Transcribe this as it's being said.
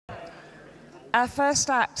Our first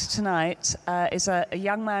act tonight is a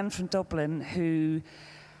young man from Dublin who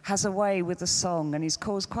has a way with the song, and he's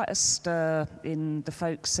caused quite a stir in the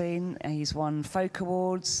folk scene. He's won folk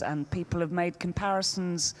awards, and people have made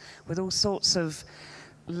comparisons with all sorts of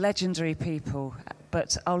legendary people.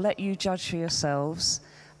 But I'll let you judge for yourselves.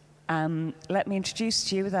 Let me introduce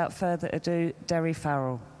to you, without further ado, Daoirí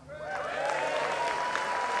Farrell.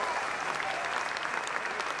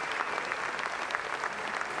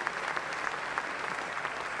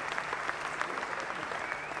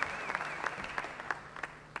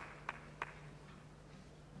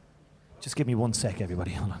 Just give me 1 sec,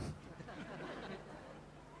 everybody. Hold on.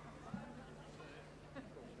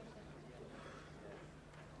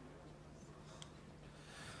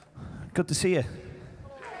 Good to see you.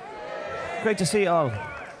 Great to see you all.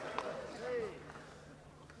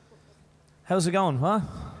 How's it going, huh?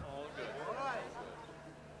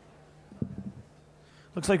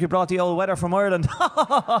 Looks like we brought the old weather from Ireland.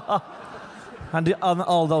 And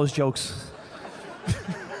all those jokes.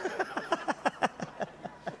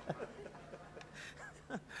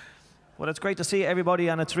 Well, it's great to see everybody,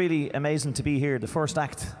 and it's really amazing to be here, the first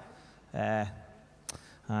act. I'm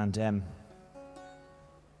going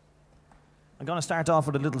to start off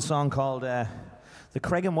with a little song called The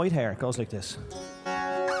Craig and Whitehair. It goes like this.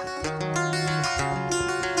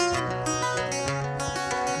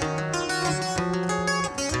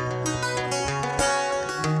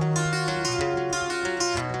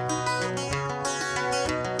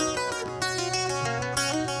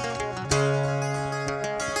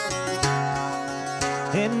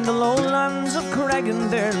 In the lowlands of Cregan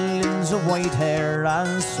there lives a white hare,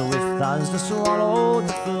 as swift as the swallow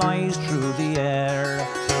that flies through the air.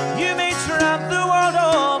 You may travel the world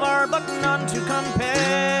over, but none to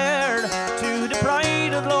compare to the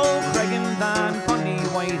pride of Low Cregan than funny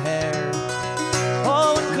white hare.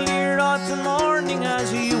 Oh, and clear autumn morning,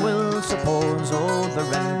 as you will suppose, oh, the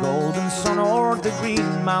red golden sun o'er the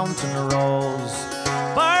green mountain rose.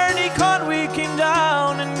 Barney Conway came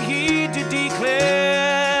down, and he did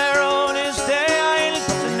declare, on his day I'll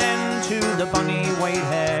put an end to the bonny white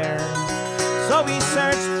hare. So he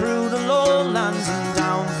searched through the lowlands and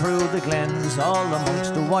down through the glens, all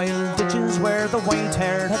amongst the wild ditches where the white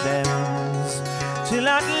hare had ends, till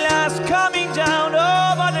at last coming down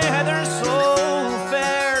over the heather so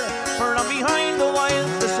fair, from behind the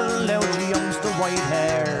wild thistle out young's the white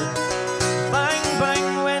hare. Bang,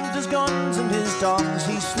 bang went his guns and his dogs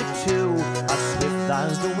he slipped to, as swift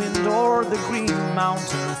as the wind o'er the green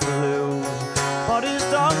mountain flew. But his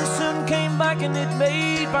dogs soon came back, and it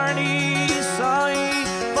made Barney sigh,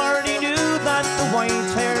 for he knew that the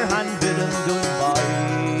white hare had bidden goodbye.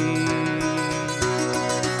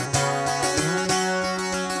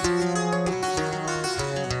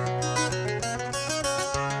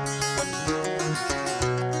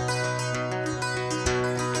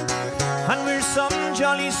 And we're some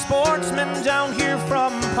jolly sportsmen down here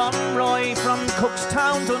from Pomeroy, from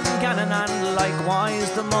Cookstown, Dungannon, and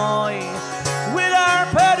likewise the Moy. With our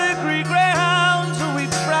pedigree greyhounds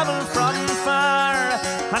we've travelled from far,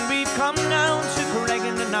 and we've come down to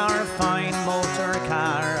Cregan in our fine motor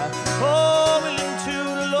car. Oh, well, into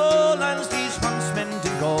the lowlands these huntsmen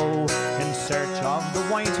did go, in search of the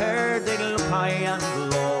white hare they'd look high and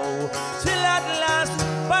low, till at last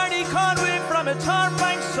Barney Conway from a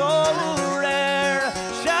tarbank so rare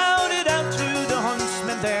shouted out to the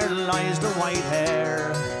huntsmen, there lies the white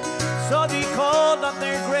hare. So they called up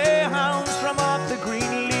their greyhounds from off the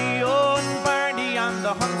green lea, oh, and Barney and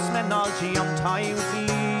the huntsmen all jumped high with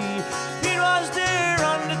glee. It was there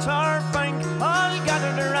on the tarp bank, all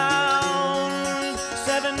gathered around,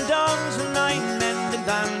 7 dogs and 9 men, and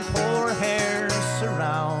then poor hares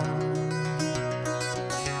surround.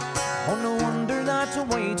 Oh, no wonder that a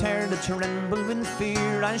white hare that trembled in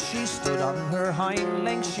fear, as she stood on her hind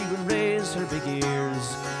legs she would raise her big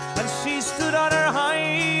ears. And she stood on her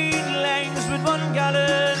hind legs with one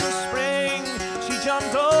gallant spring, she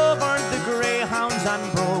jumped over the greyhounds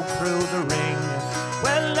and broke through the ring.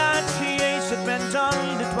 Well, that she ace it went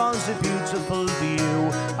on, it was a beautiful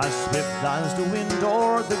view, as swift as the wind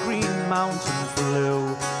o'er the green mountain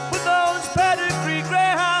flew. With those pedigree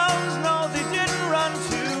greyhounds, no, they didn't run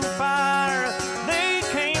too far, they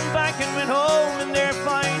came back and went home in their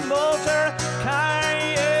fine motor car.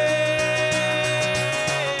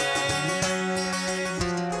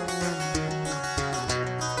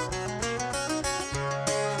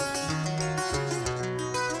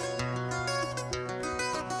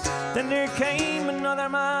 Then there came another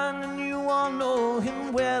man, and you all know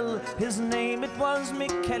him well. His name it was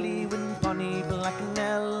McKelly, when Bonnie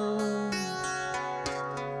Blacknell.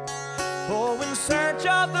 Oh, when in search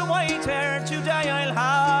of the white hare. Today I'll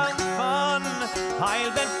have fun.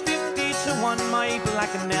 I'll bet 50 to 1 my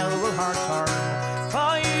black Nell will her turn.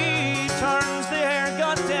 5 turns the hare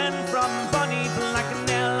got 10 from Bonnie Black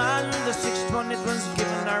Nell, and the 6th one it was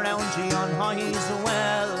given around G on highs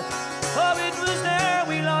well. Oh, it was there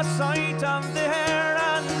we lost sight of the hare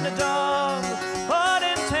and the dog. But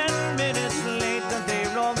in 10 minutes later they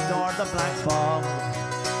rubbed o'er the black bog.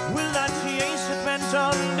 Well, that chase it went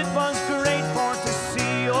on, it was great for to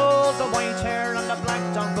see. Oh, the white hare and the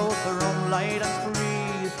black dog both the run light and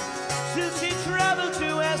free. Till she travelled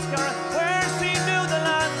to Esker, where she knew the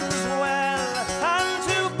lands well, and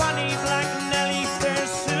to Bonnie Black Nelly there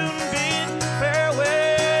soon bid farewell.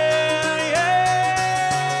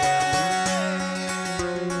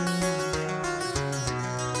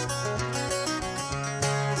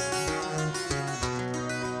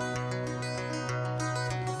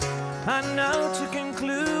 And now to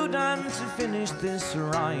conclude and to finish this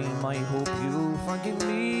rhyme, I hope you'll forgive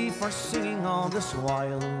me for singing all this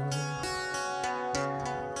while.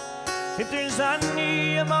 If there's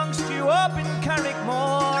any amongst you up in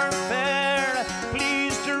Carrickmore fair,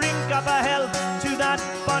 please drink up a health to that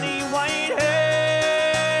bonny white hare.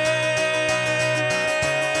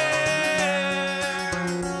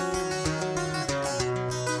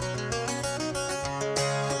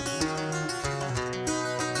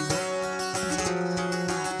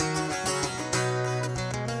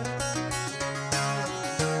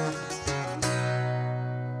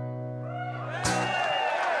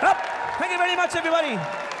 Thank you very much, everybody.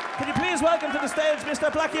 Can you please welcome to the stage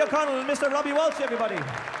Mr. Blackie O'Connell and Mr. Robbie Walsh, everybody?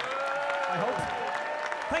 I hope.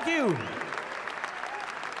 Thank you.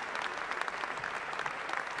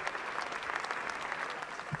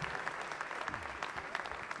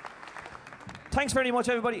 Thanks very much,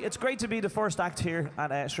 everybody. It's great to be the first act here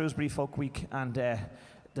at Shrewsbury Folk Week, and we're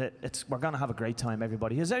going to have a great time,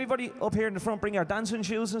 everybody. Is everybody up here in the front bring your dancing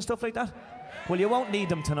shoes and stuff like that? Well, you won't need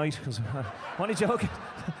them tonight, because I'm only joking.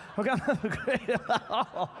 We're going to have a great...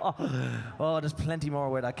 Oh, there's plenty more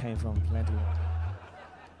where that came from, plenty more.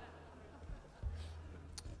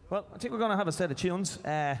 Well, I think we're going to have a set of tunes.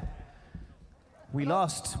 We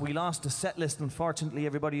lost the set list, unfortunately.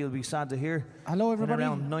 Everybody will be sad to hear. Hello, everybody. In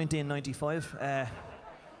around 1995.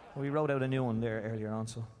 We wrote out a new one there earlier on,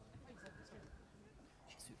 so...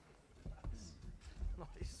 Nice.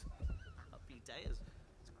 Happy days.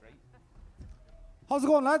 It's great. How's it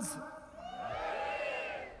going, lads?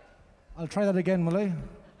 I'll try that again, will I?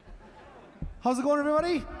 How's it going,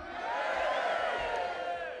 everybody?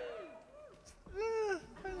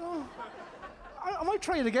 I might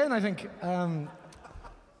try it again, I think. How's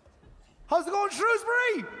it going,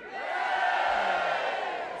 Shrewsbury? It's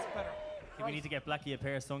better. I think we need to get Blackie a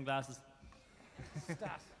pair of sunglasses.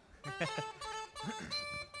 Stat.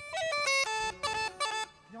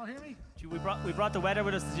 You all hear me? We brought the weather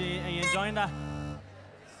with us. Are you enjoying that?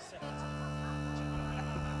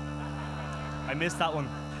 I missed that one.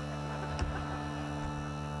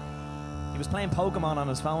 He was playing Pokemon on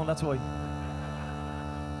his phone, that's why.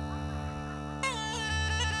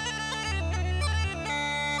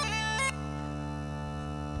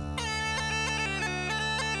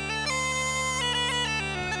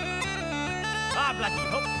 Ah, Blackie,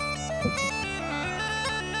 hop.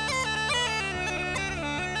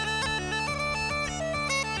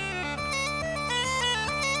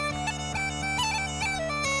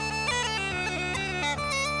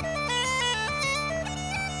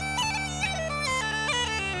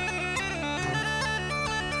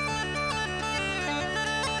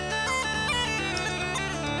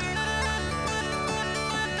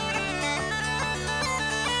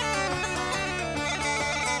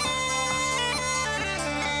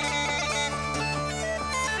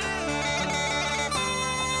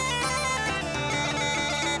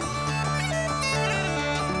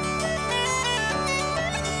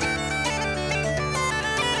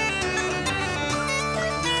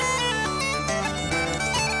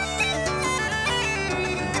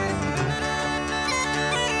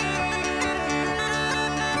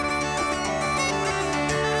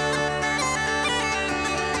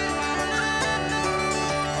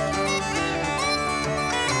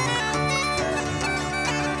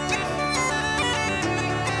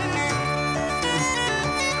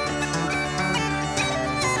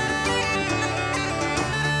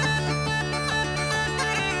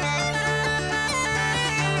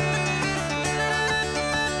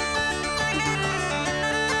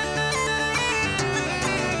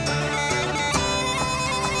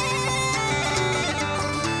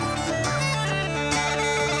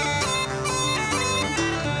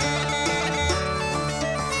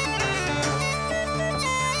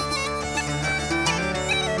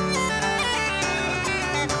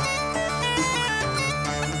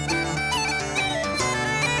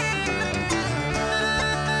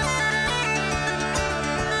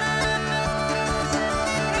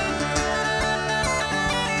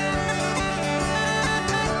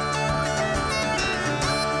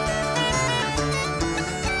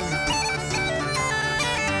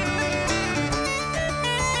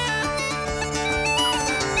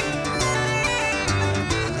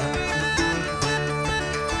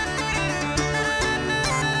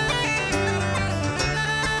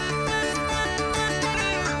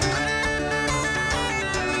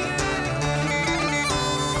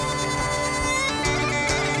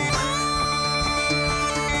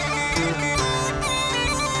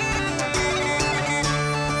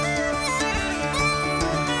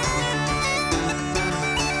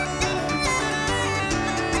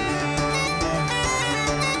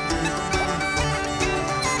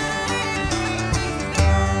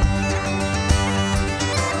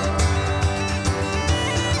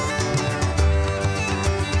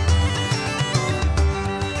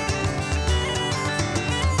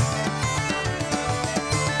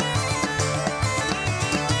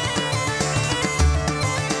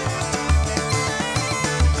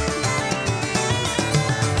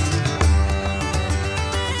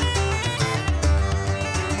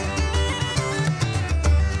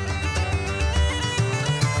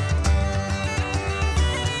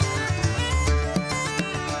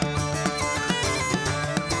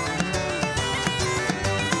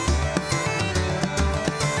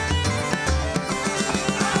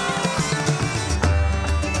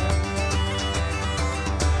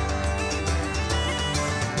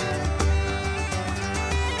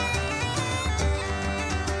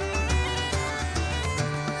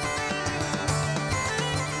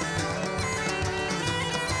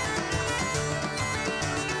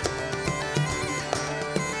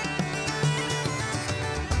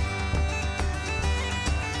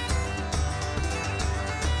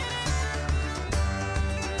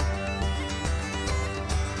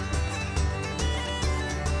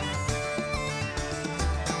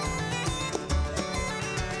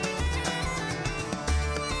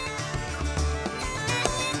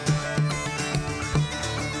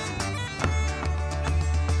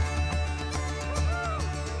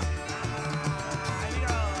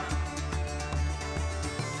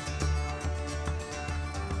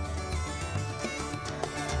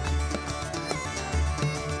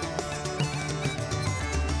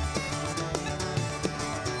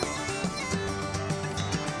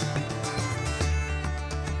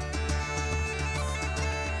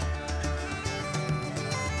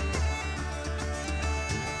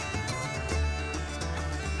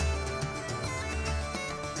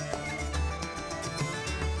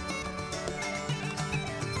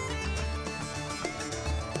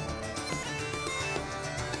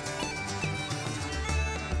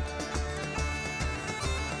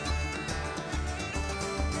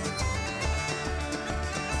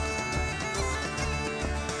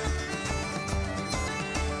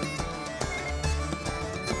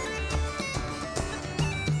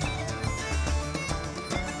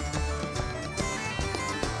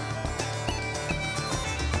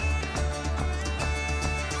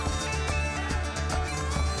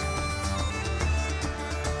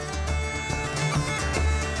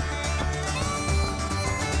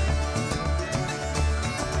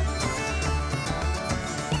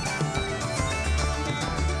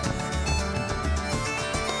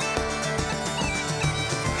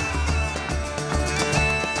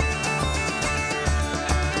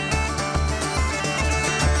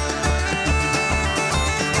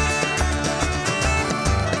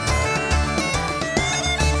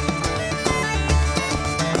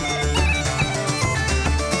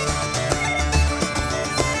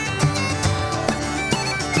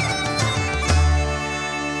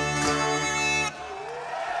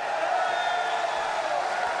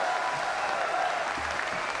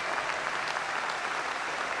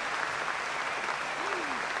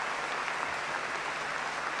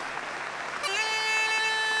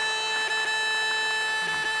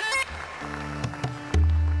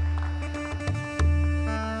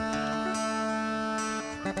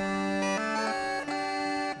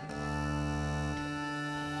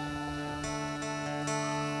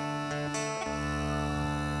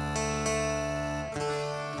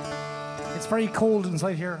 very cold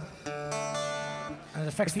inside here. And it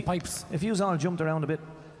affects the pipes. If you all jumped around a bit,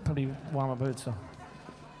 probably warm up out, so.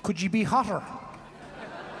 Could you be hotter?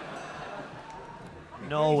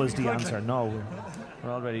 No was the answer. No, we're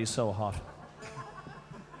already so hot.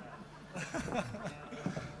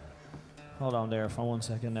 Hold on there for 1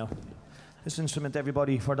 second now. This instrument,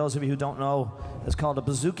 everybody, for those of you who don't know, is called a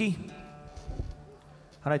bouzouki.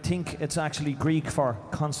 And I think it's actually Greek for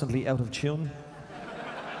constantly out of tune.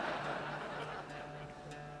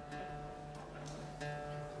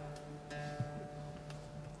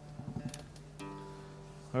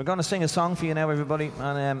 We're going to sing a song for you now, everybody.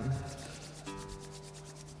 And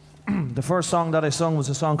the first song that I sung was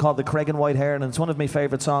a song called The Craig and White Hair, and it's one of my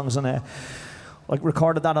favourite songs. And I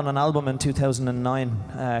recorded that on an album in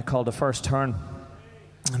 2009 called The First Turn.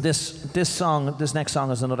 This next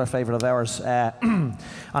song is another favourite of ours. And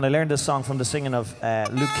I learned this song from the singing of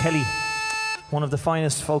Luke Kelly, one of the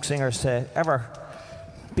finest folk singers to ever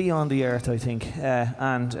be on the earth, I think.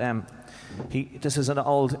 This is an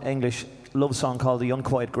old English love song called The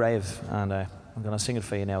Unquiet Grave, and I'm going to sing it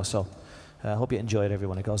for you now, so I hope you enjoy it,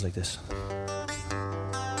 everyone. It goes like this.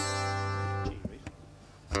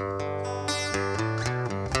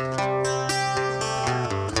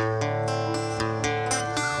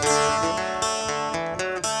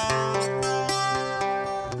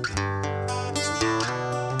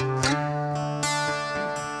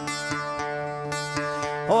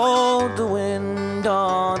 Oh, the wind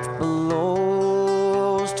doth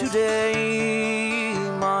blows today,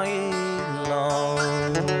 my love.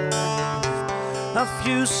 A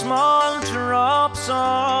few small drops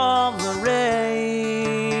of the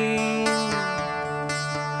rain,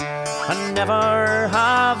 and never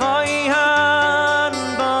have I had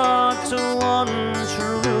but one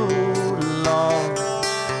true love.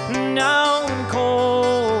 Now in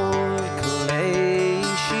cold clay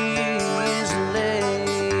she's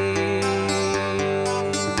laid.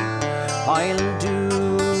 I'll do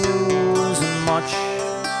as much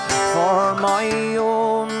for my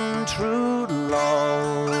own true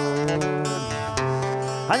love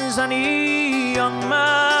as any young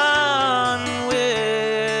man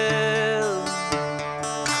will.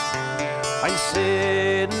 I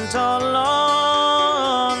sit all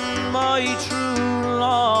on my true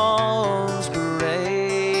love's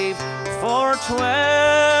grave for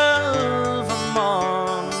 12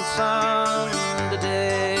 months and a day.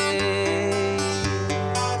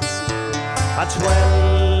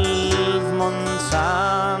 12 months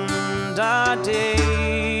and a day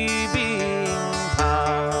being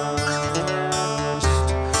past,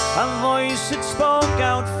 a voice it spoke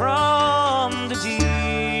out from the deep.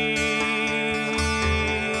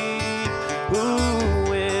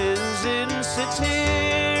 Who is it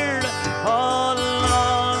here all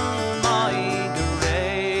on my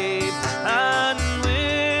grave and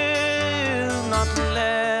will not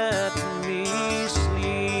let me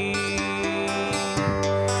sleep?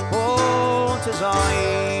 Oh, 'tis I,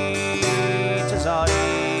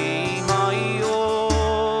 my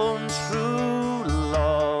own true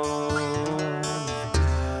love,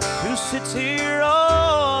 who sits here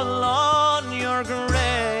all on your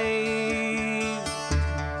grave.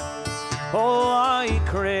 Oh, I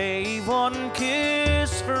crave one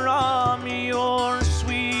kiss from your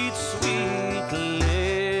sweet, sweet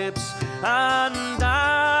lips, and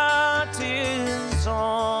that is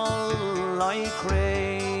all I crave.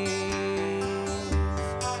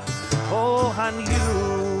 Oh, and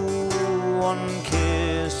you, one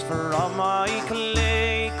kiss from my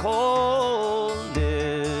clay cold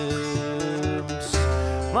lips.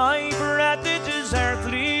 My breath it is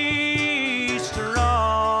earthly strong,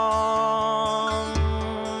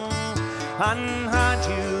 and had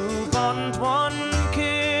you but one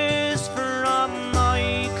kiss from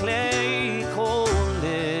my clay cold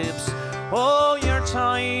lips, oh, your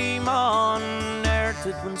time on earth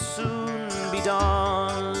it will soon be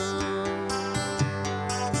done.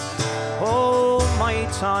 Oh, my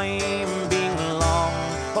time being long,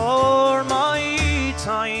 or my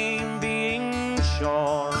time being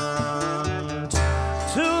short,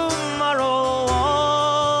 tomorrow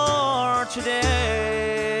or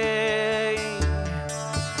today,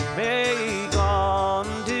 may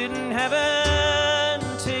God in heaven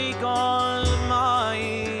take all my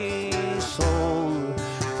soul,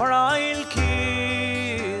 for I'll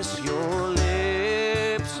kiss your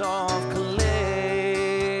lips of clay.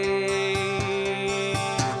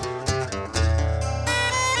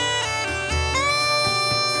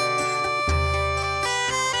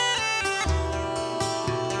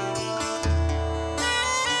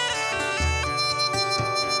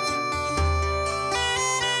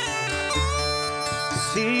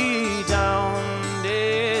 See down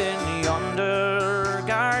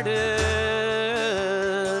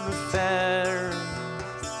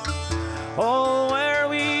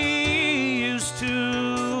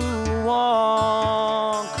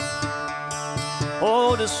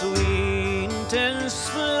the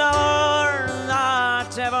sweetest flower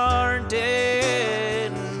that ever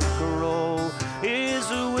did grow is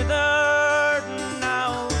withered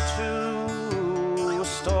now to a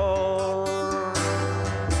store.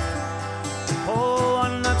 Oh,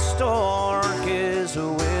 and that stork is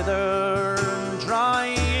withered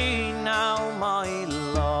dry now, my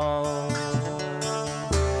love.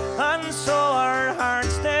 And so our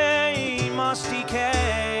hearts, they must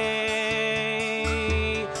decay.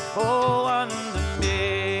 Oh, and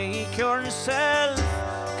make yourself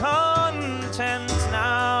content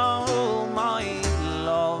now, my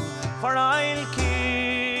love, for I'll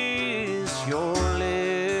kiss your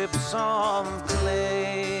lips of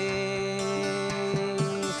clay.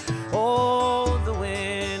 Oh, the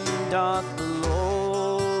wind doth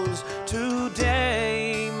blows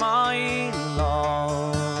today, my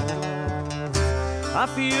love. A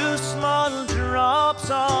few small drops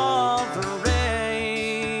of rain.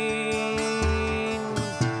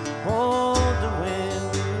 Oh, the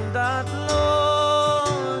wind that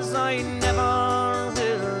blows I never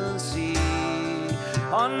will see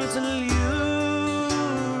until you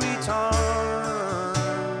return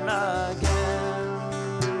again.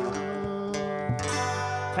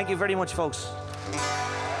 Thank you very much, folks.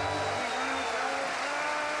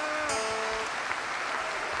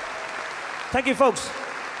 Thank you, folks.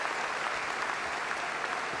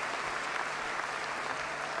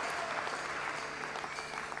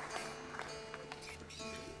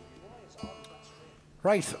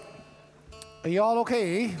 Right. Are you all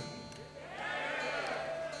okay?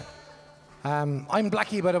 I'm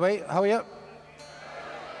Blackie, by the way. How are you?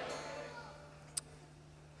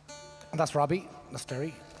 And that's Robbie. That's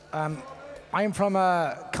Derry. I'm from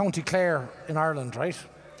County Clare in Ireland, right?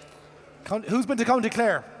 Who's been to County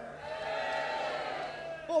Clare?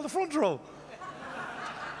 Oh, the front row.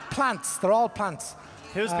 Plants. They're all plants.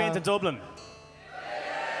 Who's been to Dublin?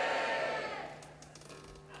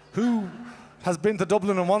 Who has been to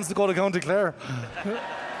Dublin and wants to go to County Clare?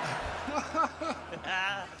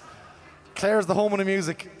 Clare's the home of the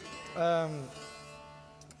music. I'm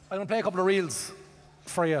going to play a couple of reels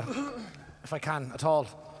for you, if I can at all.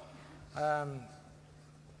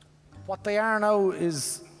 What they are now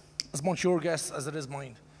is as much your guess as it is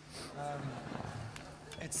mine.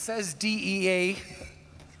 It says DEA,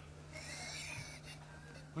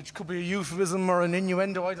 which could be a euphemism or an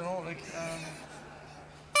innuendo, I don't know. Like,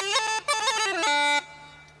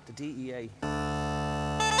 The DEA. Oh,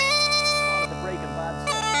 the Breaking Bad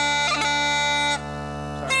stuff.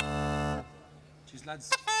 Sorry. Jeez, lads.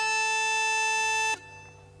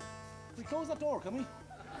 Can we close that door, can we?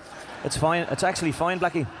 It's fine. It's actually fine,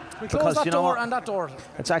 Blackie. We close that door and that door.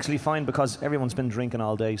 It's actually fine because everyone's been drinking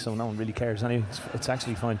all day, so no one really cares anyway. It's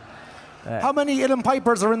actually fine. How many Uilleann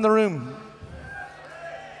Pipers are in the room?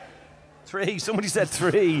 3. Somebody said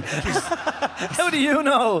 3. How do you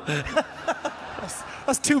know?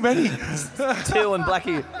 That's too many. 2 and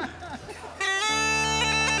Blackie.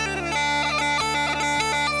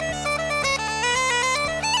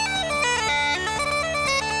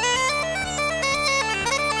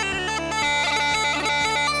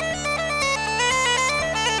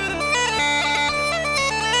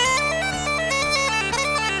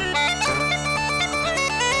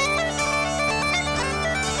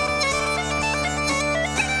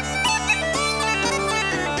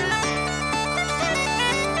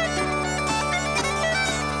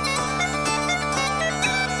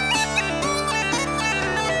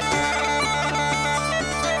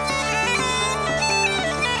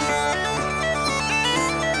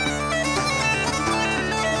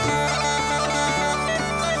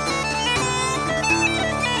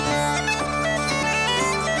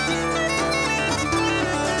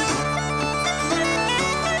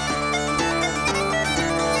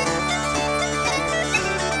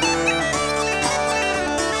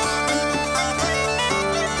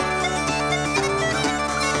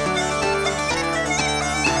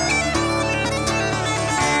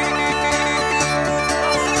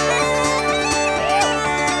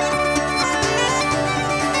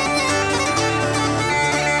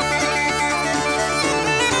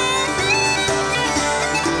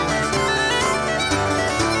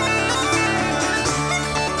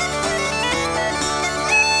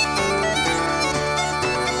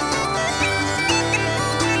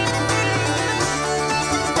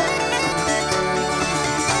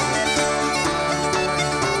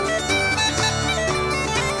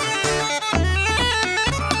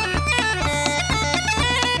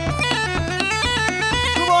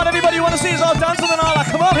 You want to see us all dancing and all that?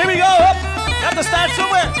 Come on, here we go. Up. You have to start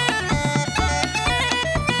somewhere.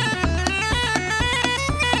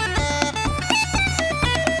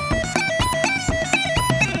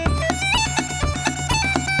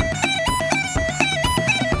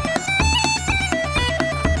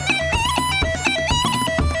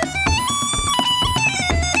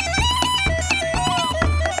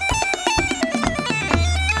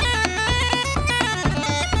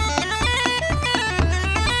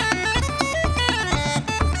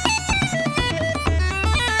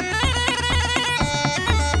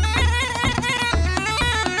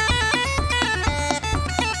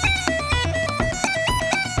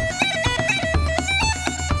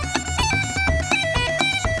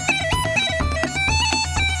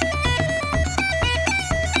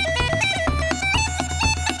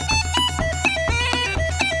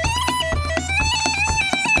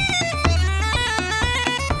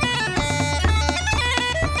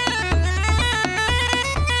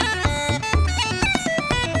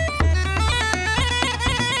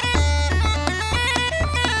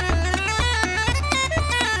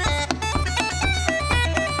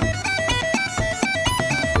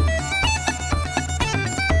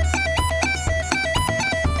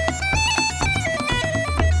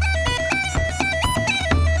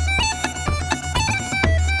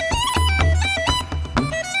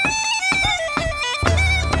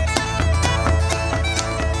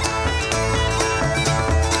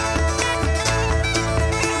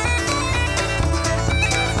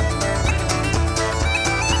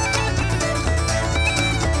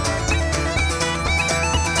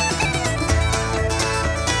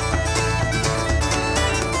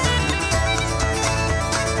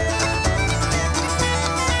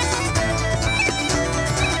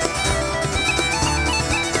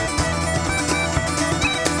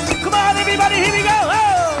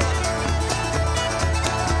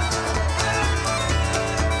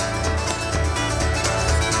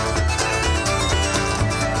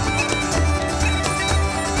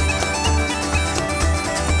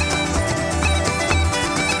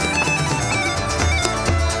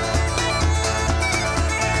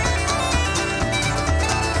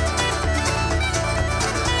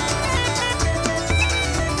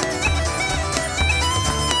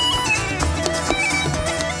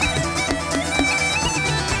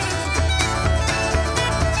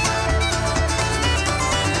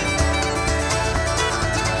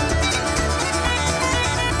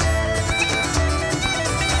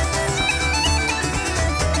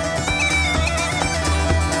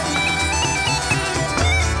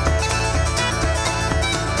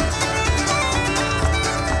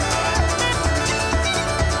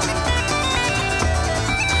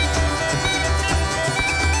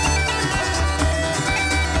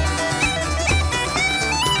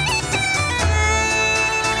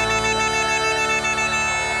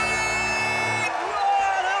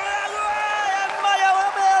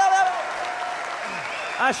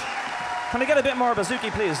 Ash, can I get a bit more bouzouki,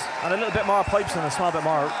 please? And a little bit more pipes and a small bit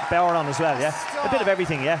more bower on as well, yeah? Stop. A bit of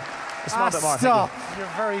everything, yeah? A small bit more. Stop. You're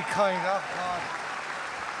very kind. Oh, God.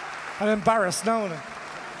 I'm embarrassed now.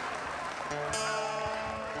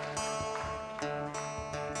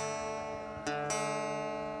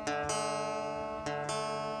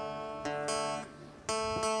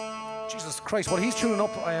 Jesus Christ, while he's tuning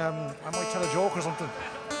up, I might tell a joke or something.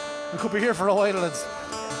 We could be here for a while, lads.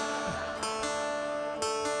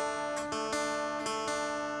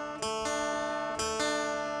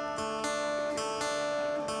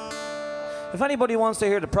 If anybody wants to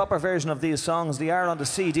hear the proper version of these songs, they are on the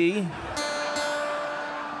CD,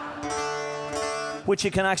 which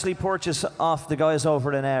you can actually purchase off the guys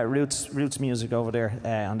over in Roots Music over there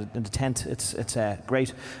in the tent. It's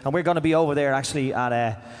great. And we're going to be over there actually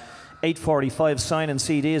at 8:45 signing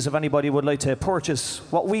CDs if anybody would like to purchase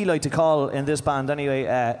what we like to call in this band anyway,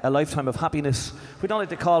 a lifetime of happiness. We don't like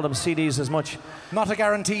to call them CDs as much. Not a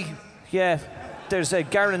guarantee. Yeah. There is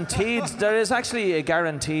actually a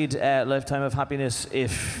guaranteed lifetime of happiness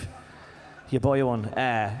if you buy one.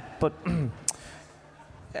 But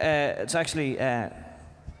it's actually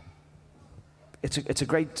it's a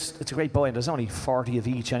great buy, and there's only 40 of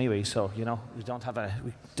each anyway. So you know we didn't have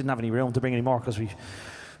any room to bring any more because we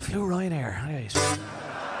flew Ryanair. Anyways.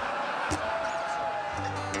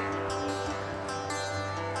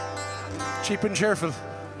 Cheap and cheerful.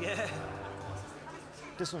 Yeah.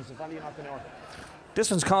 This one's the Valley of Knockanoor. This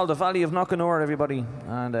one's called The Valley of Knockanoor, everybody,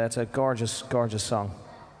 and it's a gorgeous, gorgeous song.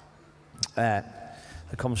 It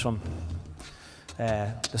comes from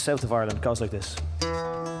the south of Ireland. It goes like this. It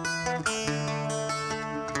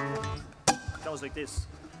goes like this.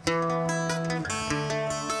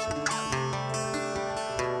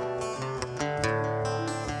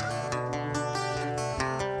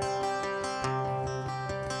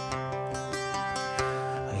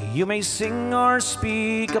 You may sing or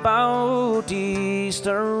speak about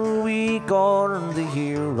Easter week or the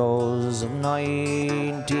heroes of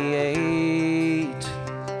 '98,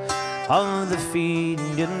 of the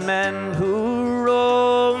Fenian men who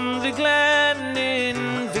roamed the glen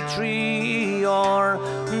in victory or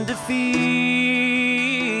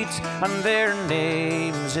defeat, and their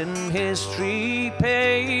names in history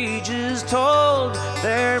pages told,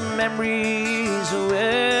 their memories will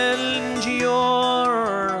endure.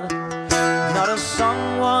 Not a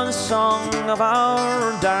song was sung of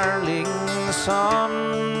our darling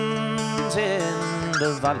sons in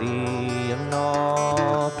the Valley of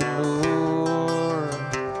Knockanoor.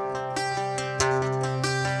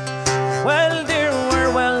 Well, there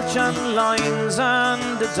were Welsh and Lyons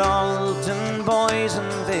and the Dalton boys,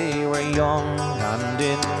 and they were young and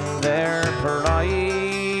in their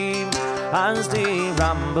prime, as they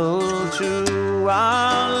rambled through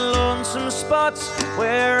our lonesome spots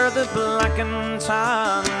where the black and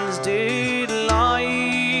tans did lie,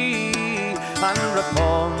 and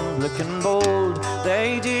Republican bold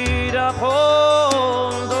they did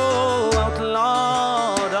uphold, though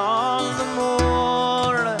outlawed on the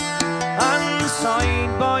moor, and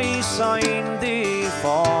side by side they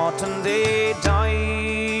fought and they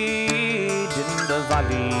died in the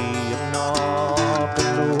Valley of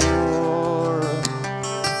Knockanoor.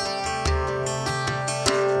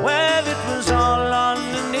 Well, it was all on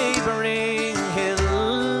the neighbouring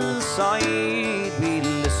hillside. We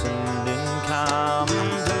listened in calm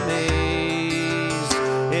amaze.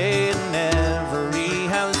 In every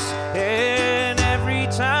house, in every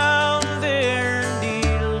town, there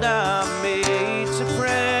kneeled a maid to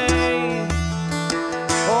pray.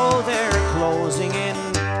 Oh, they're closing in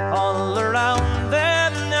all around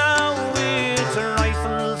them now with a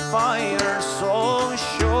rifle fire so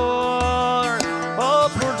sure. Oh,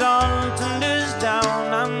 poor Dalton is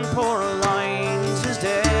down and poor Lyons is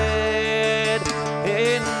dead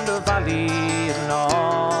in the Valley of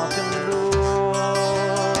Knockanoor.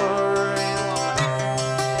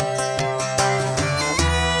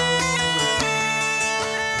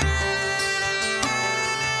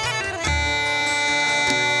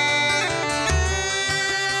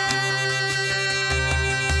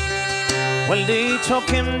 Well, they took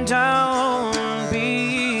him down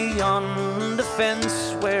beyond the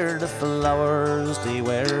fence where the flowers they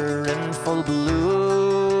were in full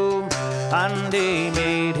bloom, and they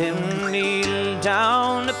made him kneel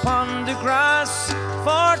down upon the grass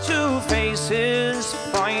for to face his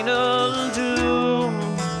final doom.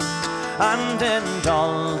 And then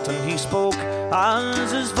Dalton he spoke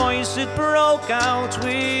as his voice it broke out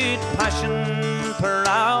with passion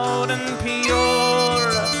proud and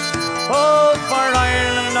pure. Oh, for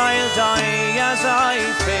Ireland I'll die as I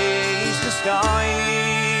face the sky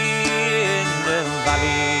in the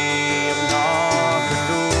Valley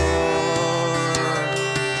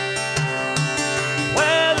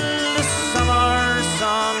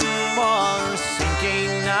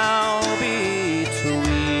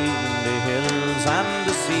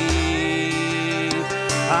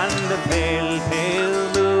pale,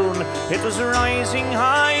 pale moon. It was rising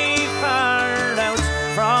high far out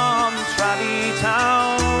from Trally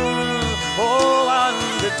Town. Oh, and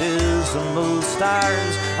the dismal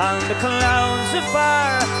stars and the clouds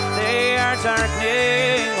afar, they are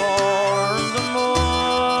darkening o'er the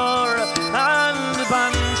moor, and the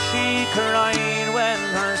banshee cried when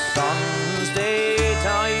her son's day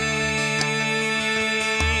died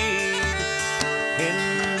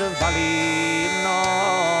in the valley of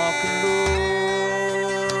Knockaloor.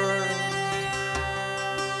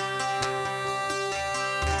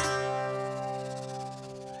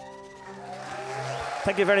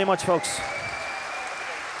 Thank you very much, folks.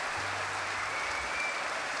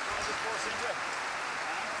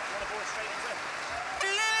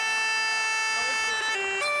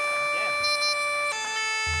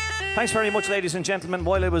 Thanks very much, ladies and gentlemen.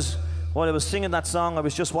 While I was singing that song, I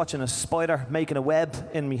was just watching a spider making a web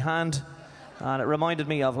in my hand, and it reminded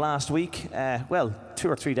me of last week. Well, 2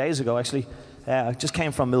 or 3 days ago, actually. I just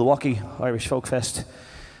came from Milwaukee Irish Folk Fest,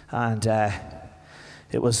 and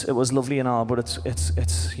it was lovely and all. But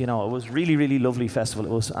it's you know, it was really lovely festival.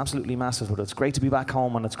 It was absolutely massive. But it's great to be back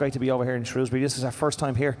home, and it's great to be over here in Shrewsbury. This is our first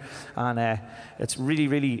time here, and it's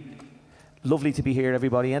really lovely to be here,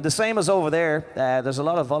 everybody. And the same as over there, there's a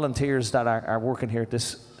lot of volunteers that are working here at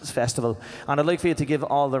this festival. And I'd like for you to give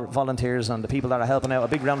all the volunteers and the people that are helping out a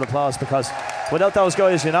big round of applause, because without those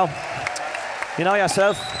guys, you know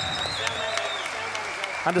yourself.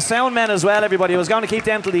 And the sound men as well, everybody. I was going to keep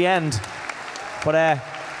them till the end. But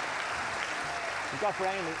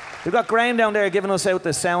we've got Graham down there giving us out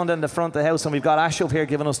the sound in the front of the house, and we've got Ash up here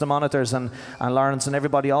giving us the monitors, and Lawrence and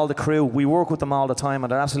everybody, all the crew. We work with them all the time, and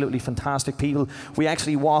they're absolutely fantastic people. We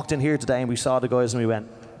actually walked in here today and we saw the guys and we went,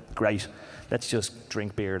 great, let's just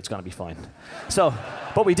drink beer, it's going to be fine. So,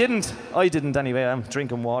 but we didn't. I didn't anyway. I'm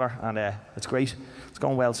drinking water, and it's great. It's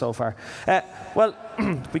going well so far. Well,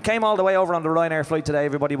 we came all the way over on the Ryanair flight today,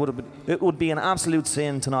 everybody. It would be an absolute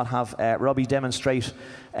sin to not have Robbie demonstrate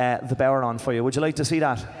the Bowron for you. Would you like to see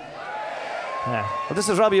that? Yeah. Well, this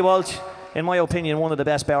is Robbie Walsh, in my opinion, one of the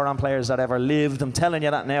best Bowron players that ever lived. I'm telling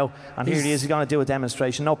you that now. And here he is, he's going to do a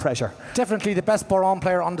demonstration, no pressure. Definitely the best Bowron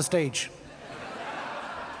player on the stage.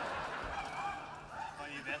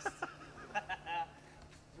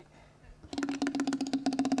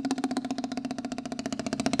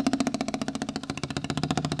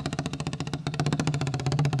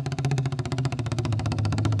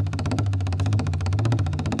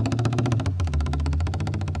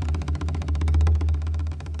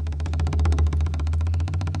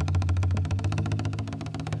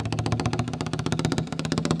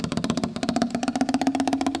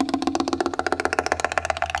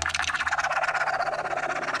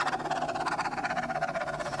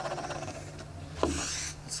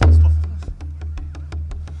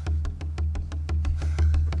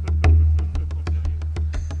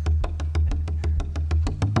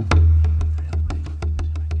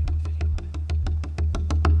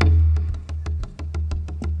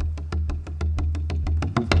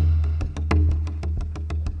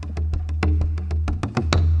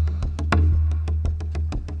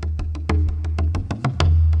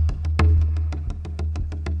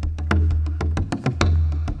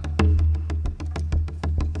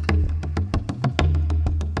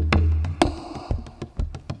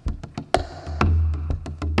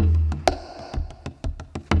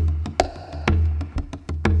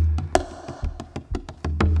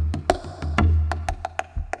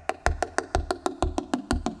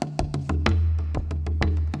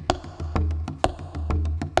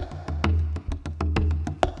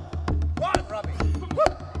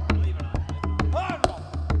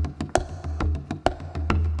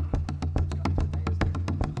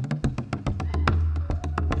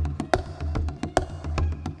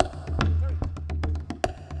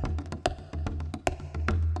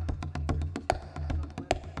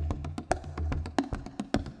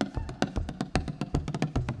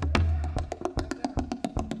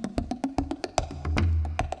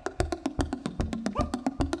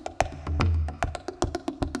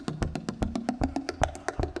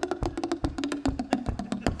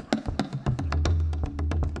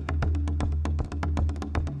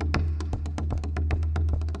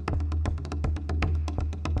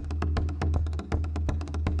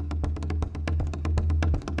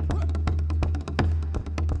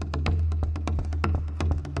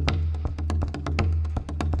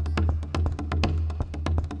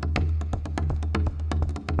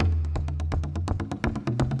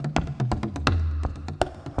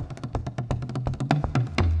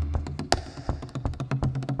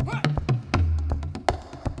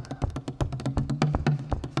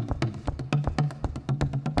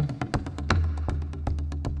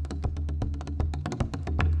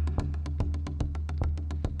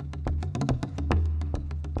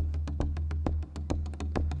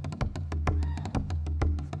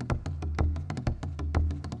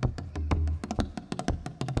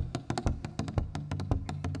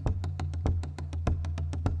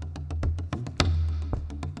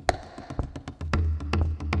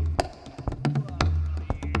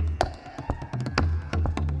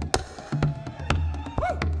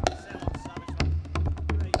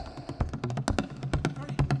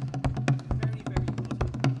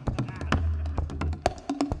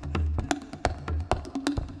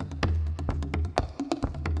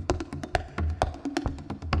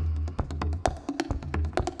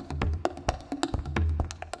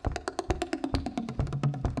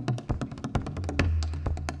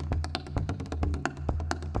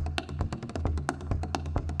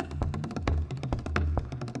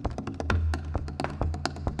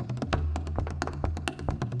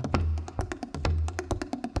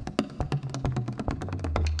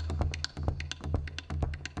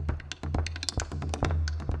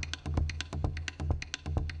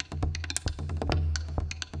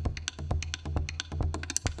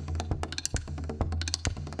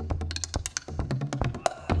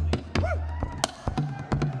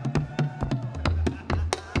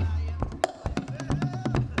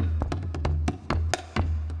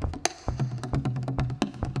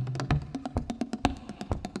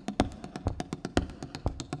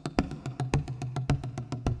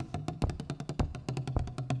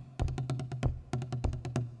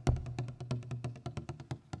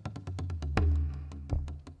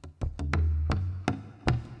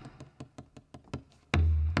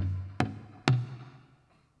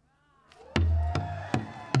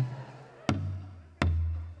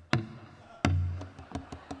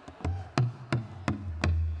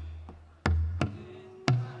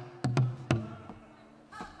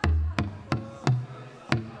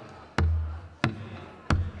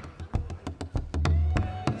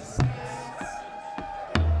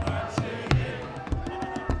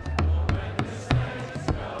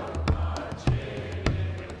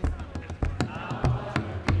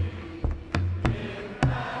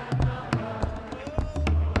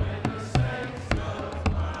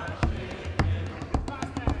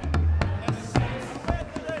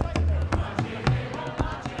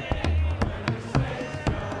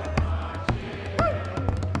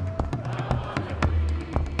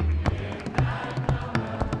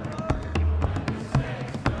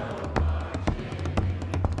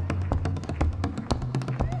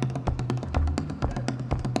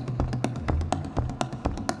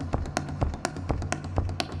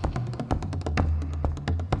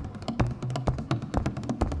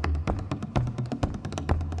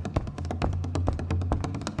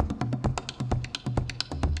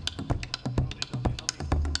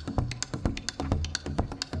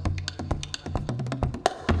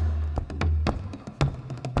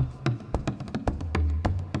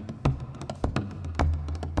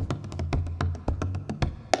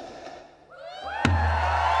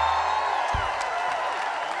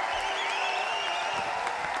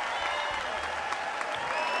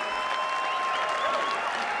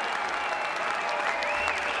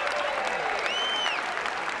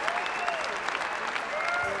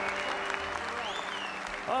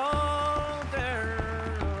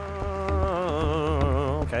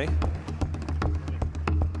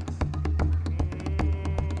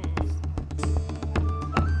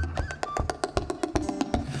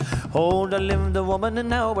 Oh, there lived a woman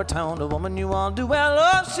in our town, a woman you all do well.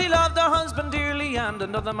 Oh, she loved her husband dearly and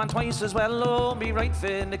another man twice as well. Oh, me right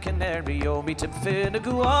fin a canary, oh, me tip fin a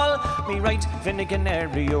goal. Me right fin a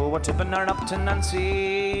canary, oh, we're tipping her up to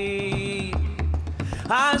Nancy.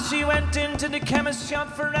 As she went into the chemist shop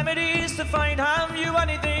for remedies to find, have you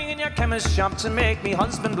anything in your chemist shop to make me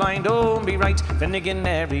husband blind? Oh, me right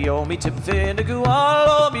Finneganary, oh, me tip Finnegan,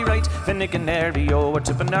 oh, me right Finneganary, oh, we're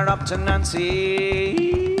tipping her up to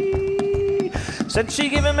Nancy. Said she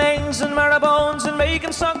give him eggs and marrow-bones and make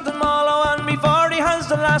him suck them all, oh, and before he has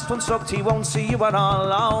the last one sucked, he won't see you at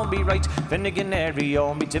all. Oh, me right Finneganary,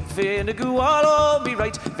 oh, me tip Finnegan, oh, me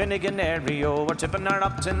right Finneganary, oh, we're tipping her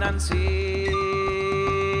up to Nancy.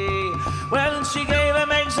 Well, she gave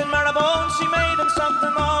him eggs and marrow-bones, she made him suck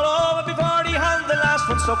them all over. Before he had the last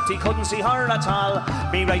one sucked, he couldn't see her at all.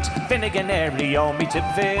 Me right Finneganary, oh, me tip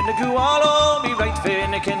Finnegan, oh, me right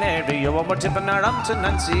Finneganary, oh, we're tipping her up to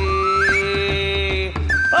Nancy.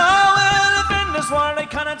 Oh, well, if in this world I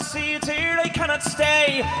cannot see it here, I cannot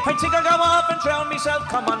stay. I think I'll go off and drown myself.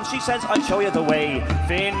 Come on, she says, I'll show you the way.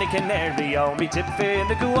 Finneganary, oh, me tip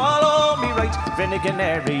Finnegan, oh, me right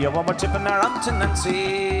Finneganary, oh, we're tipping her up to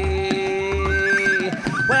Nancy.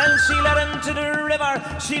 Well, she led him to the river,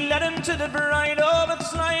 she led him to the bride. Oh, but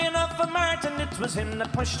sly enough for Martin, it was him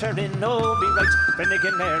that pushed her in. Oh, be right,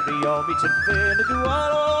 Finneganary, oh, be tip Finnegan,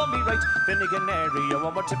 oh, be right, Finneganary,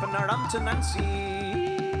 oh, we're tipping her up to Nancy.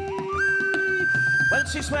 Well,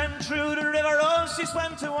 she swam through the river, oh, she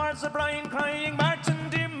swam towards the brine, crying, Martin,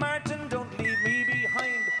 dear Martin, don't leave me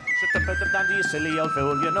behind. Shut up, dandy, you silly old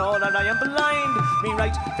fool, you know that I am blind. Me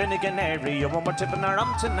right, Finneganary, oh, we're tipping her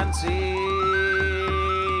up to Nancy.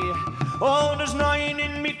 Oh, there's 9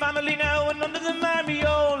 in me family now, and none of them are me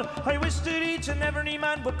old. I wish that each and every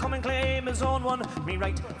man would come and claim his own one. Me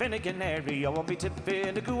right Finneganary, oh, me tip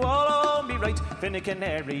Finnegan, oh, me right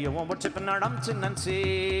Finneganary, oh, we're tipping her up to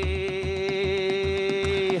Nancy.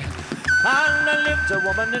 And there lived a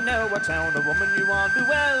woman in our town, a woman you all do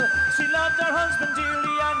well. She loved her husband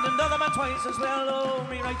dearly and another man twice as well. Oh,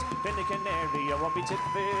 me right Finneganary, I won't be tip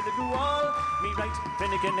Finnegan, oh, me right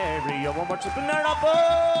Finneganary, I won't be tipping her up.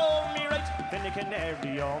 Oh, me right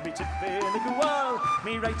Finneganary, oh, me tip Finnegan, oh,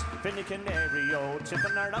 me right Finneganary, oh,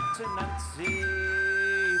 tipping her up to Nancy.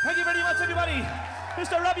 Thank you very much, everybody.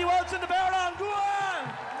 Mr. Robbie Waltz in the background, go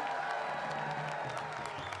on.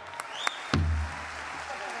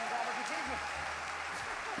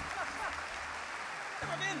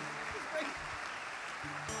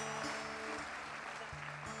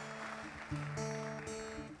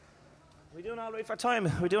 We doing all right for time?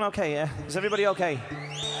 We doing okay, yeah? Is everybody okay?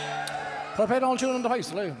 Can I play an old tune on the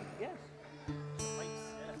pipes, will you? Yeah.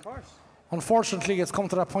 Of course. Unfortunately, it's come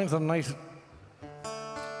to that point of the night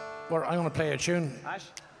where I'm going to play a tune. Ash?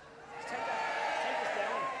 Take this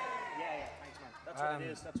down. Yeah, thanks, man. That's what it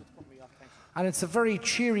is. That's what's putting me off. Thanks. And it's a very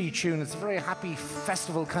cheery tune. It's a very happy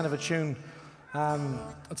festival kind of a tune.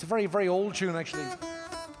 It's a very, very old tune, actually.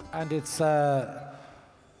 And it's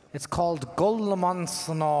called Gull Lamont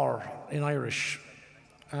Sonor in Irish.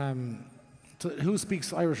 Who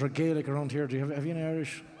speaks Irish or Gaelic around here? Have you any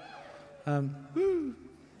Irish?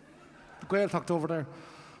 Gael talked over there.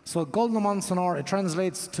 So Gull Lamont Sonor, it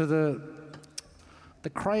translates to the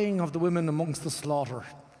crying of the women amongst the slaughter.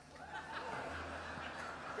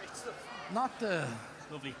 Great stuff.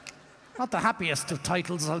 Lovely. Not the happiest of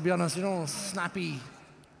titles, I'll be honest. You know, snappy,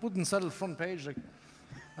 wouldn't sell front page. Like.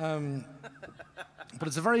 But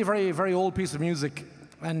it's a very, very, very old piece of music,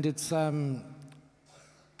 and it's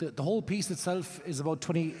the whole piece itself is about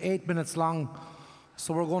 28 minutes long.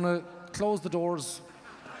 So we're going to close the doors.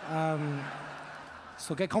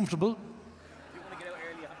 So get comfortable.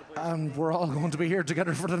 And we're all going to be here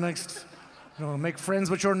together for the next, make friends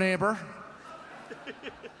with your neighbour.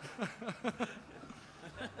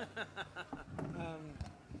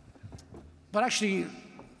 But actually,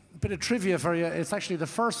 a bit of trivia for you. It's actually the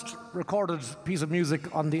first recorded piece of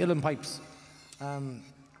music on the uilleann pipes,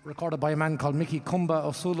 recorded by a man called Mickey Cumba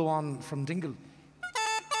of Suluan from Dingle.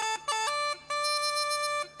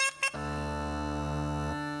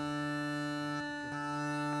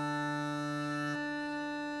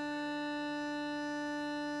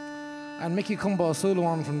 And Mickey Cumba of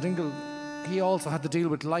Suluan from Dingle, he also had to deal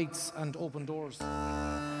with lights and open doors,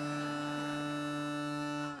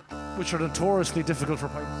 which are notoriously difficult for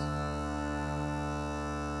pipes.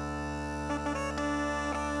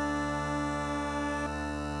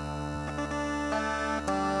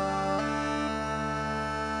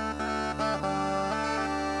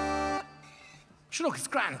 Sure, look, it's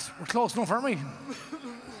grand. We're close enough, aren't we?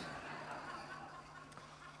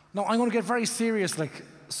 Now, I'm going to get very serious,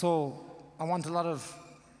 so I want a lot of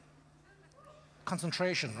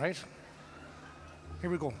concentration, right? Here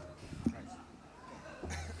we go.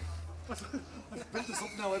 I've built this up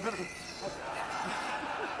now. I better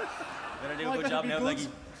do a good job now, Leggy.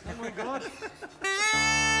 Oh my God.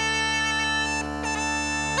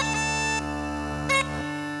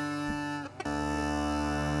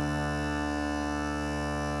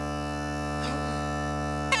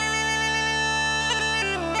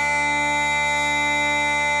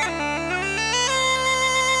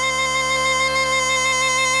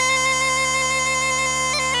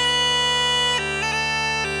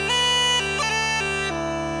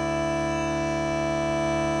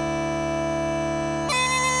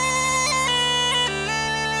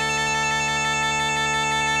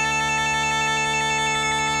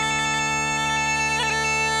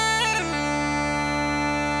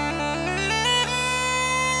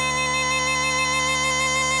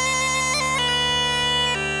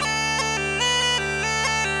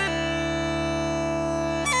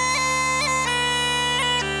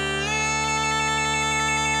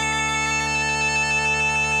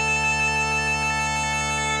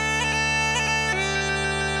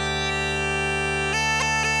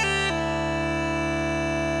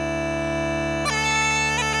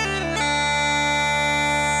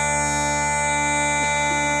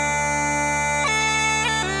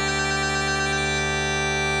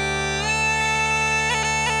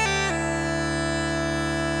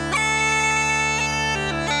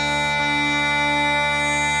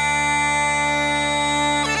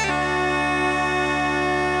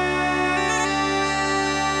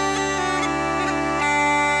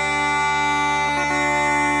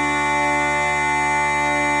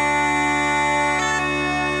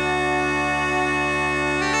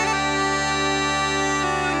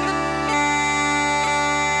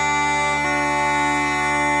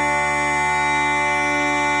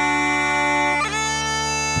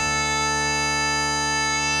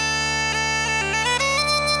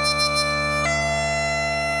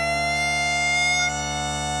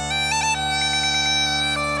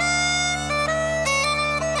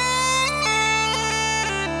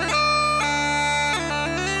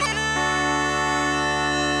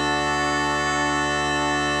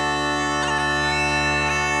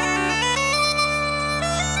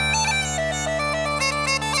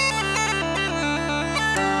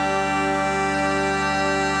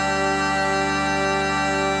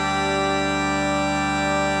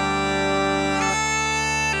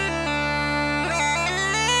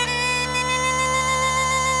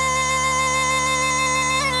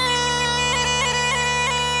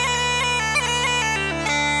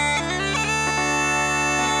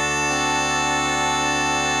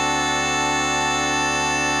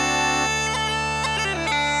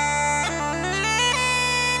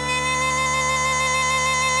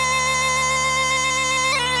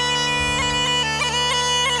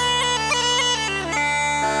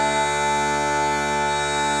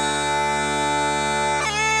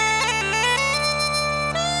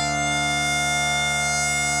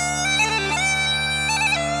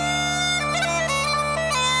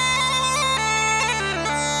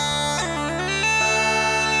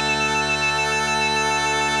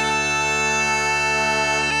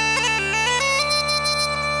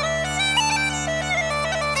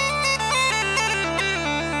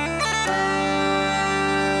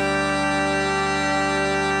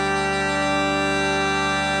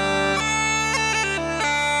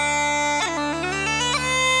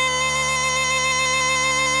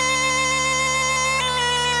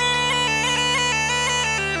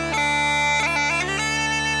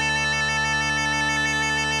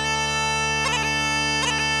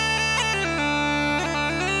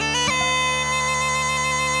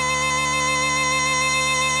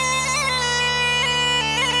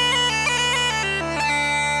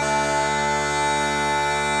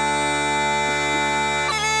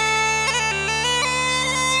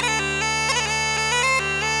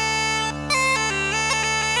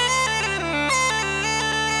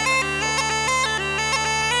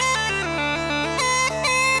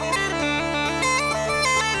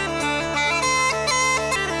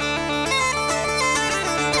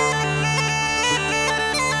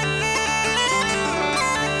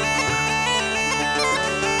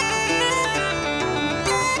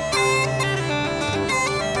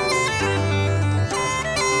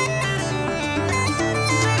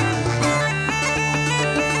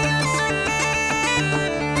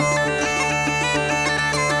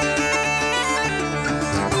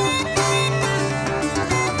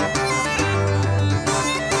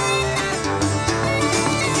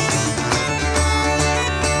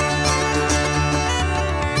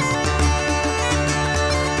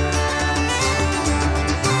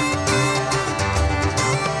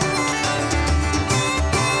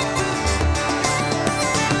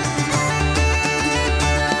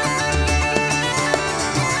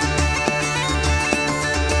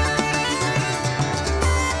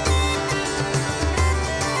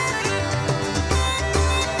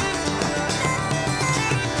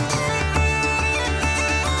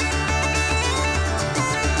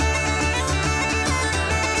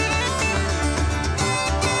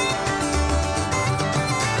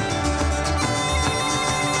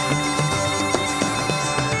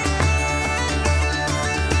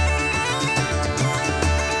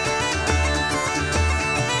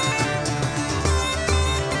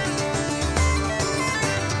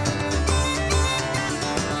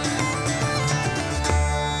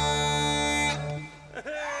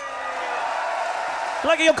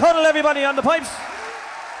 Maggie O'Connell, everybody, on the pipes.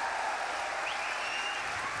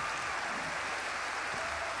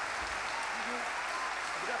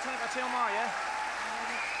 We got time for two more, yeah?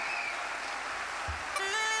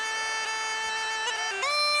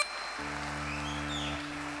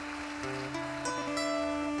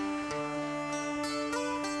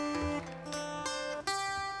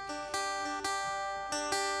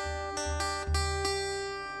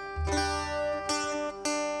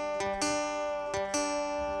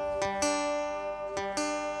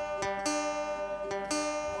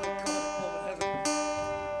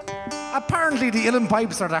 Apparently the uilleann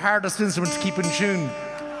pipes are the hardest instrument to keep in tune.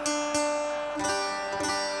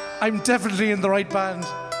 I'm definitely in the right band.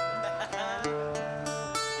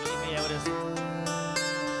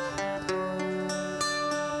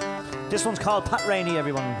 This one's called Pat Rainey,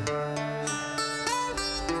 everyone.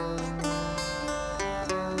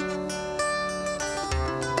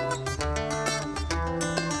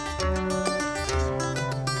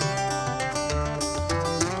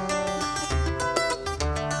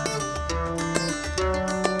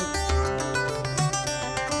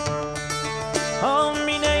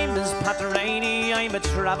 I'm a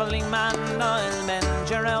travelling man, I'll mend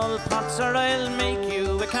your old pots or I'll make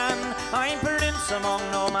you a can. I'm prince among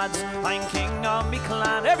nomads, I'm king of me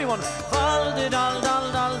clan. Everyone,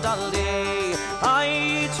 fal-de-dal-dal-dal-dal-day.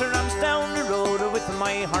 I tramps down the road with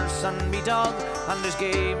my horse and me dog, and there's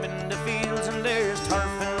game in the fields and there's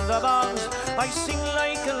turf in the bogs. I sing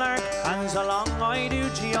like a lark, and so long I do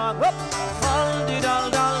jog.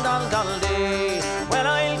 Fal-de-dal-dal-dal-dal-day. Well,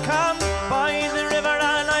 I'll come by the river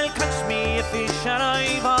and I'll catch me a fish, and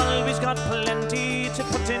I've always got plenty to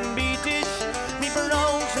put in me dish. Me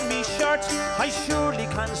brogues and me shirts I surely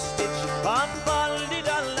can stitch.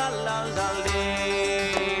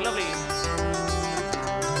 Fal-de-dal-dal-dal-day. Lovely.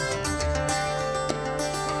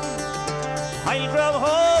 I'll grab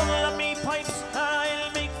hold of me pipes and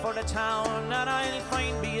I'll make for the town, and I'll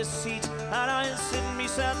find me a seat and I'll sit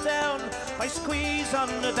myself down. I squeeze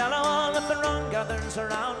on the bell if the run gathers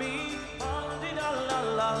around me.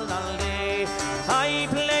 Day. I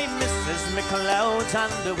play Mrs. McLeod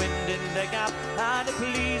and the wind in the gap, and it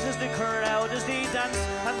pleases the crowd as they dance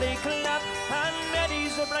and they clap, and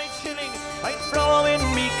Eddie's a bright shilling I throw in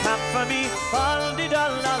me cap for me.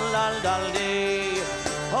 Day.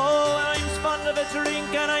 Oh, I'm fond of a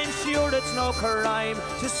drink and I'm sure it's no crime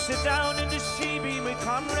to sit down in the sheebie with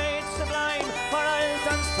comrades sublime, for I'll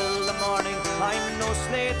dance till the morning, I'm no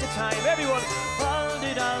slave to time. Everyone,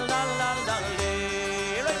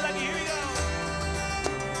 day. Right back here we go.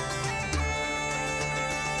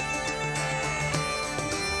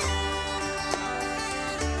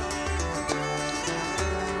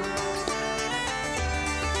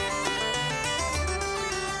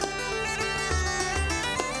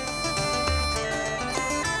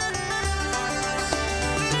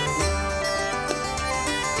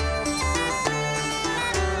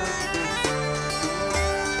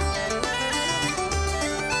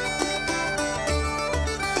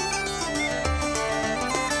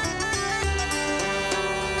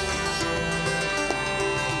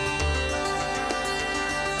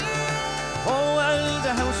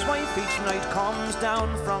 Each night comes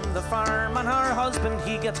down from the farm, and her husband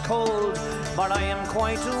he gets cold, but I am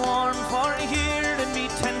quite warm, for here in me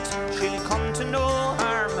tent she'll come to no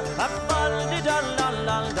harm. A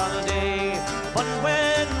fal-de-dal-dal-dal-day. But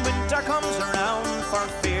when winter comes around, for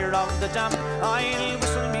fear of the damp, I'll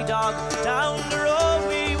whistle me dog down the road.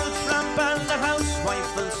 We will tramp, and the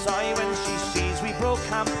housewife will sigh when she sees we broke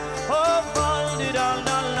camp. Oh,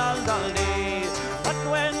 fal-de-dal-dal-dal-day. But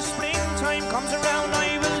when springtime comes around,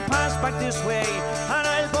 I will pass back this way, and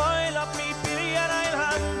I'll boil up me billy and I'll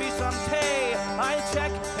have me some tea. I'll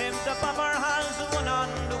check if the bummer has one on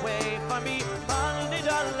the way for me.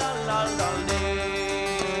 Fal-de-dal-dal-dal-day.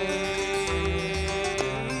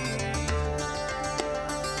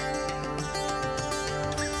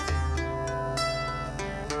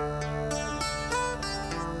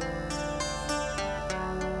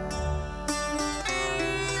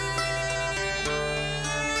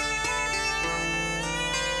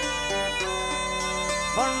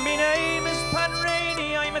 For me name is Pat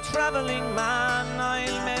Rainey, I'm a travelling man.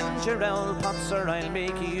 I'll mend your old pots or I'll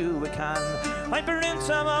make you a can. I'm prince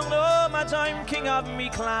among nomads, I'm king of me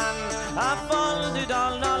clan. A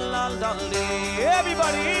fal-de-dal-dal-dal-dal-day.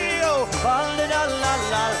 Everybody, oh!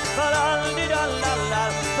 Fal-de-dal-dal-dal,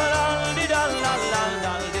 fal-de-dal-dal-dal,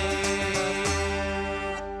 fal-de-dal-dal-dal-day.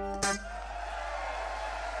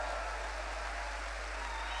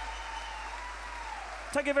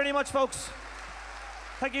 Thank you very much, folks.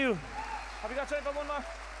 Thank you. Have we got time for one more?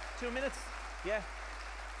 2 minutes? Yeah.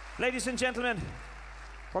 Ladies and gentlemen,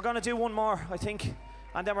 We're going to do one more, I think,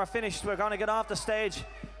 and then we're finished. We're going to get off the stage,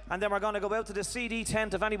 and then we're going to go out to the CD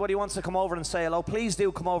tent. If anybody wants to come over and say hello, please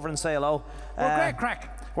do come over and say hello. We're great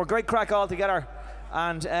crack. We're great crack all together,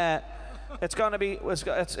 and it's going to be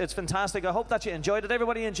it's fantastic. I hope that you enjoyed it.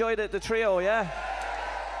 Everybody enjoyed it, the trio, yeah?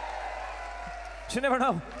 You never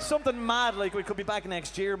know. Something mad like we could be back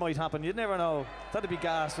next year might happen. You'd never know. That'd be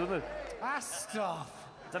gas, wouldn't it? Ah, stuff.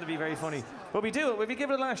 That'd be very funny. But we do it. Will we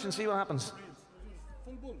give it a lash and see what happens?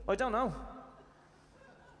 I don't know.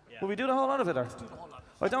 Yeah. Will we do the whole lot of it, or?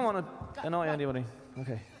 I don't want to annoy anybody.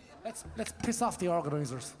 Okay. Let's piss off the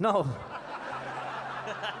organisers. No.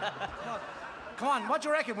 Come on, what do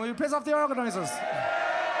you reckon? Will we piss off the organisers?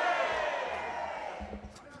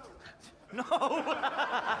 No.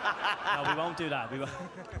 No, we won't do that. We won't.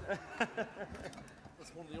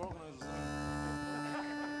 That's one of the organisers.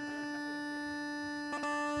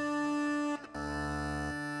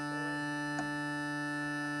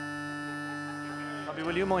 Bobby,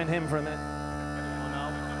 will you mind him for a minute? Oh,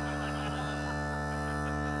 no.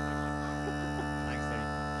 Thanks, Terry.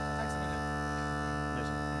 Thanks a million.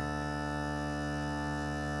 Listen.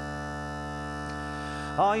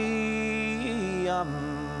 I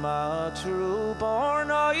am a true-born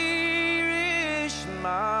Irishman,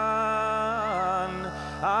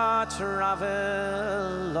 a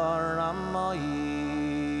traveller am I.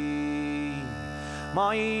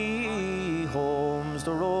 My home's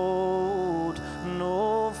the road,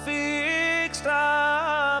 no fixed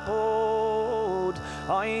abode.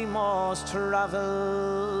 I must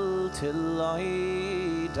travel till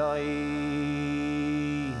I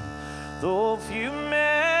die. Though few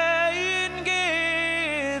men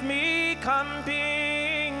give me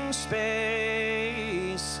camping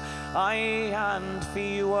space, I and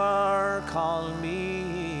fewer call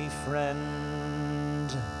me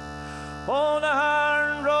friend. On the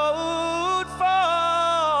hard road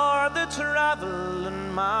for the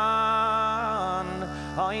travelling man,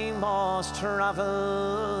 I must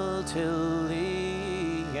travel till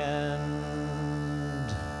the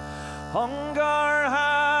end. Hunger,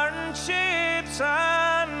 hardships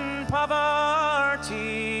and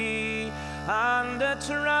poverty, and the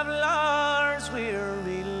traveller's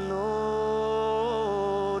weary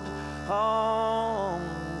load.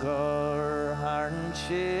 Hunger,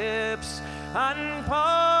 hardships and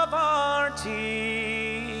poverty,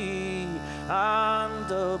 and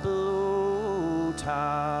the blue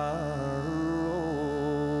tar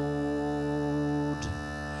road.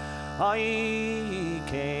 I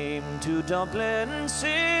came to Dublin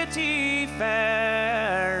City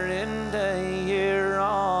Fair in the year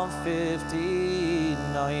of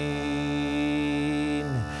 '59,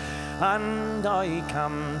 and I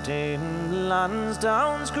camped in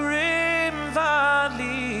Lansdowne's grim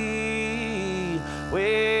valley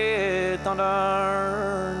with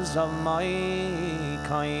others of my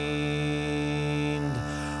kind.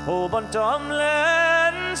 Oh, but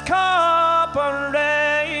Dublin's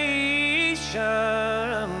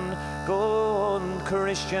corporation, good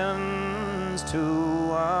Christians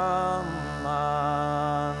to a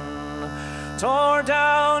man, tore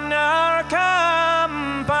down our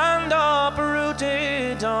camp and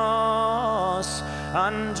uprooted us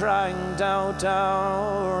and dragged out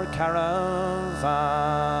our caravans.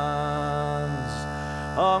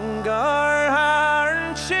 Hunger,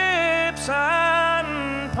 hardships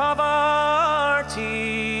and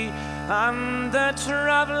poverty, and the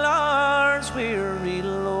traveller's weary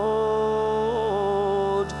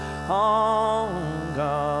load.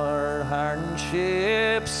 Hunger,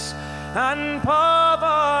 hardships and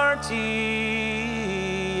poverty,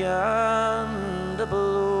 and the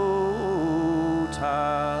blue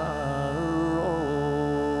tar road.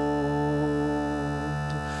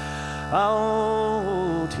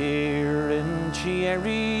 Out here in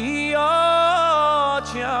Cherry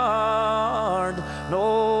Orchard,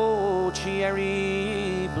 no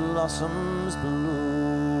cherry blossoms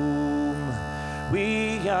bloom.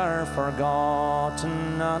 We are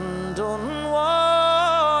forgotten and unwanted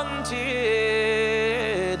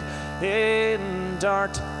in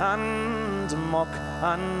dirt and muck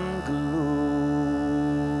and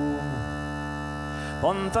gloom.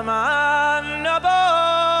 But the man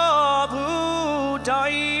above who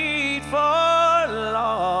died for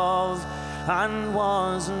love and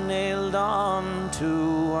was nailed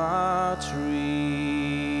onto a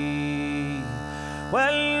tree,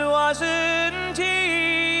 well, wasn't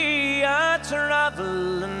he a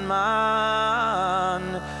travelling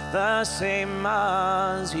man, the same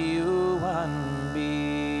as you and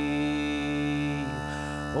me?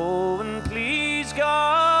 Oh, and please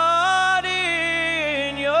God,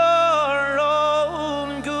 in your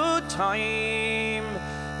own good time,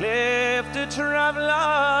 the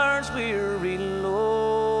traveller's weary load,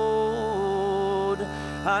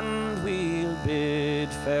 and we'll bid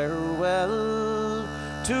farewell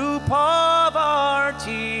to poverty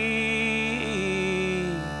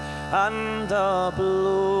and the bloated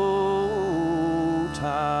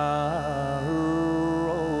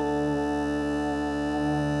road.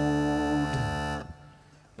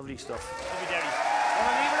 Lovely stuff. Lovely, Derry.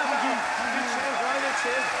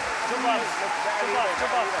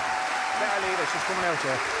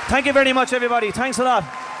 Thank you very much, everybody. Thanks a lot.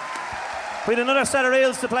 We had another set of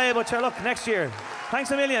reels to play, but sure, look, next year.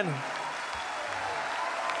 Thanks a million.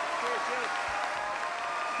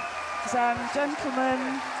 Ladies and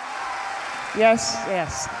gentlemen. Yes,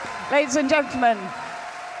 yes. Ladies and gentlemen,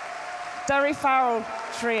 Daoirí Farrell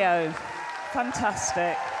Trio.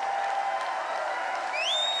 Fantastic.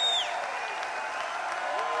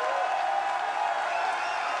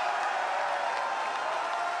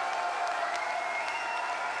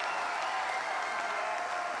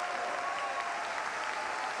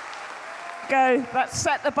 Go. That's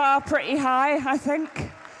set the bar pretty high, I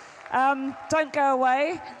think. Don't go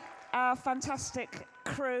away. Our fantastic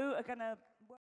crew are going to